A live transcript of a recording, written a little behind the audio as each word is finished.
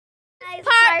is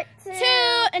part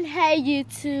two. And hey,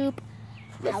 YouTube.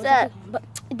 What's up?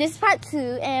 This is part 2,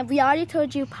 and we already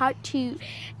told you part 2,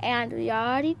 and we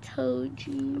already told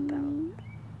you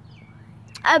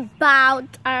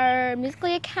about our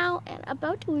Musical.ly account and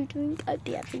about we're doing a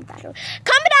dancing battle.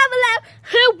 Comment down below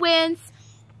who wins,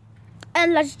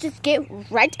 and let's just get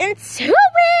right into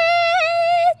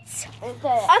it.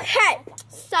 Okay,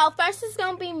 so first it's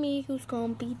gonna be me who's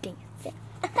gonna be dancing.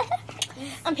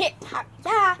 I'm hip hop,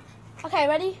 yeah. Okay,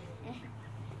 ready?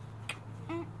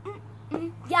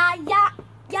 Yeah, yeah,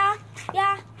 yeah,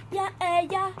 yeah, yeah,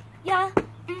 yeah, yeah,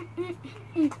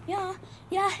 yeah,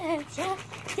 yeah, hey, yeah,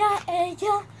 yeah, hey,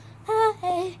 yeah,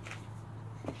 hey,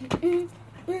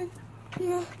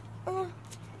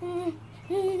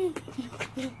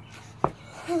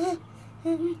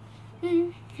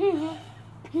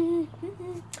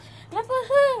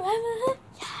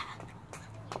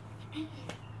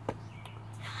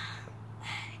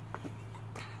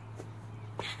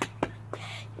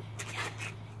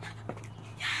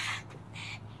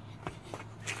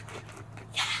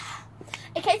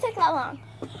 It can't take that long.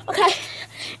 Okay,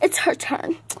 it's her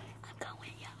turn. I'm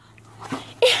going, y'all.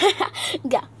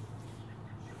 Go.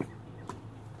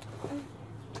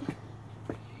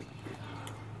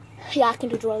 Yeah, I can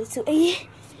do the roller too.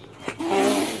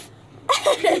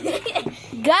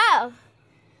 Go.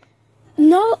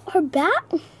 No, her back.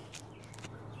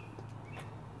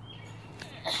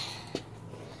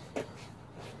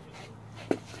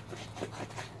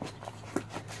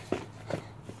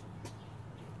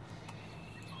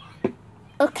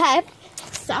 Okay,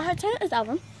 so her turn is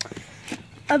over.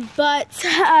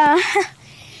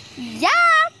 Yeah,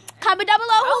 comment down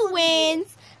below who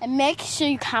wins, and make sure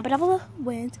you comment down below who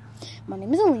wins. My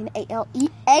name is Alina,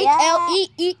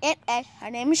 A-L-E-E-N-A.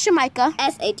 Her name is Shamika,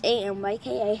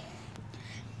 S-H-A-M-Y-K-A.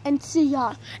 And see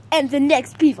y'all and the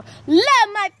next people. Love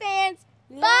my fans.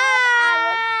 Love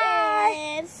Bye.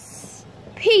 fans.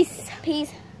 Peace.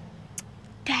 Peace.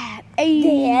 Dab.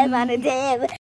 Dab on a dab.